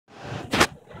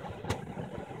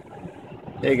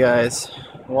Hey guys,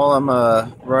 while I'm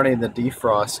running the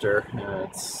defroster,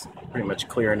 it's pretty much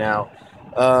clear now.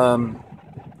 Um,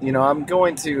 I'm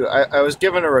going to. I was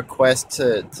given a request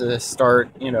to start,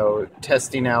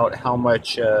 testing out how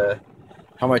much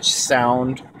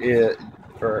sound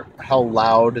or how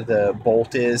loud the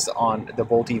Bolt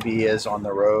EV is on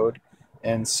the road,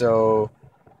 and so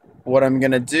what I'm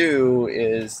gonna do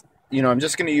is, I'm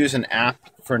just gonna use an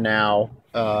app for now,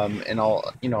 and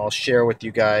I'll share with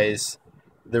you guys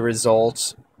the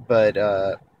results. But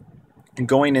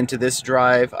going into this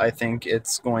drive, I think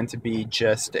it's going to be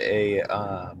just the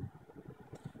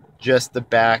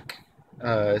back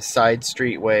side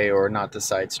streetway, or not the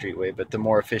side streetway, but the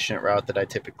more efficient route that I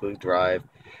typically drive,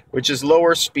 which is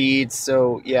lower speed.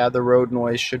 So yeah, the road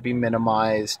noise should be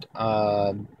minimized.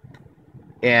 And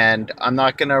I'm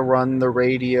not going to run the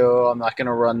radio. I'm not going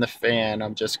to run the fan.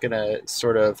 I'm just going to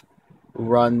sort of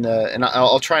run and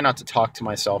I'll try not to talk to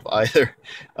myself either.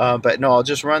 But no, I'll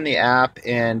just run the app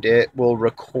and it will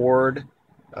record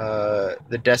the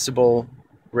decibel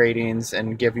ratings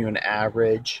and give you an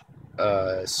average.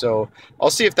 So I'll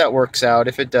see if that works out.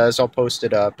 If it does, I'll post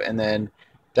it up, and then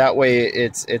that way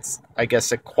it's I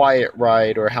guess a quiet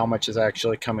ride, or how much is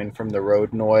actually coming from the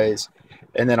road noise.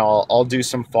 And then I'll do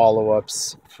some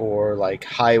follow-ups for like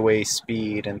highway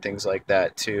speed and things like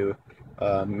that too.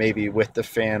 Maybe with the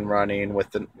fan running,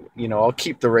 I'll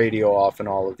keep the radio off and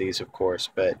all of these, of course.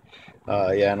 But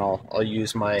yeah, and I'll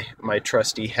use my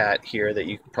trusty hat here that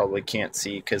you probably can't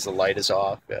see because the light is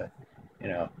off.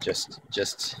 Because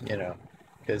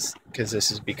this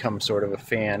has become sort of a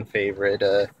fan favorite.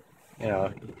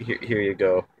 Here you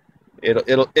go.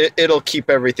 It'll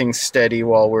keep everything steady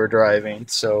while we're driving.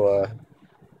 So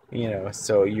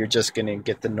you're just gonna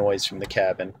get the noise from the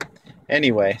cabin.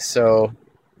 Anyway, so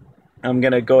I'm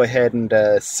gonna go ahead and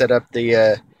set up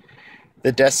the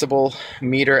decibel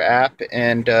meter app,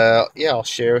 and yeah, I'll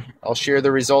share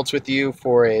the results with you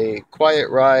for a quiet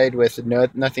ride with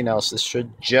nothing else. This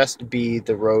should just be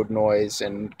the road noise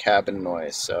and cabin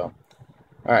noise. So,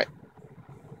 all right.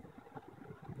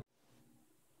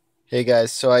 Hey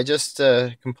guys, so I just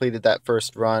completed that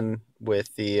first run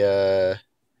with the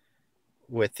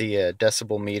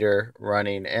decibel meter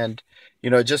running, and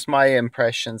just my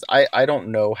impressions. I don't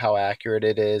know how accurate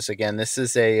it is. Again, this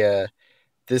is a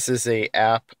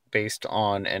app based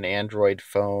on an Android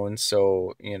phone,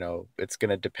 so it's going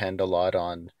to depend a lot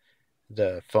on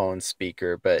the phone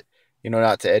speaker. But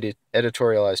not to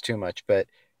editorialize too much, but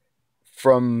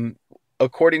from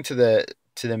according to the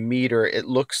meter, it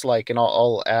looks like, and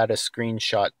I'll add a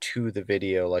screenshot to the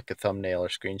video, like a thumbnail or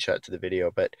screenshot to the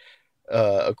video. But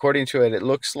according to it, it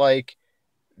looks like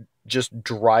just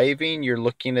driving, you're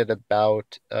looking at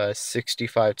about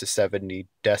 65 to 70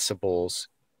 decibels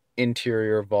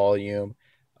interior volume.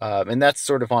 And that's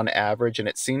sort of on average, and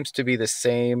it seems to be the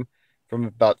same from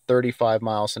about 35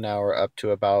 miles an hour up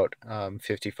to about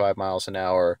 55 miles an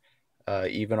hour,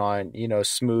 even on,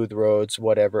 smooth roads,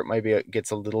 whatever. It might be, it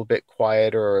gets a little bit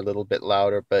quieter or a little bit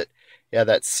louder, but yeah,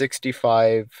 that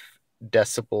 65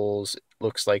 decibels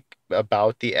looks like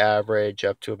about the average,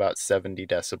 up to about 70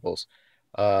 decibels.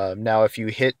 Now, if you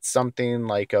hit something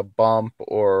like a bump,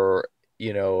 or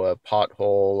a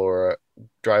pothole, or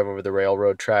drive over the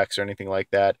railroad tracks or anything like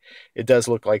that, it does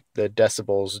look like the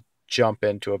decibels jump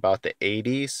into about the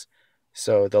 80s,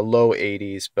 so the low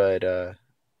 80s. But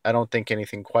I don't think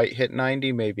anything quite hit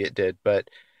 90. Maybe it did, but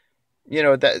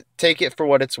that, take it for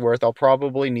what it's worth. I'll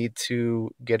probably need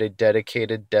to get a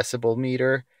dedicated decibel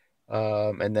meter,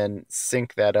 and then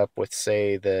sync that up with,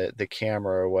 say, the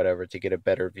camera or whatever, to get a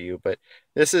better view. But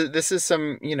this is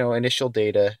some initial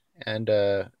data, and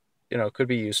could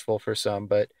be useful for some.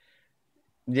 But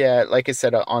yeah, like I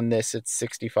said, on this it's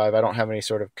 65. I don't have any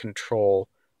sort of control,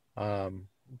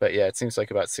 but yeah, it seems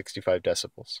like about 65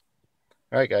 decibels.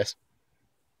 All right, guys.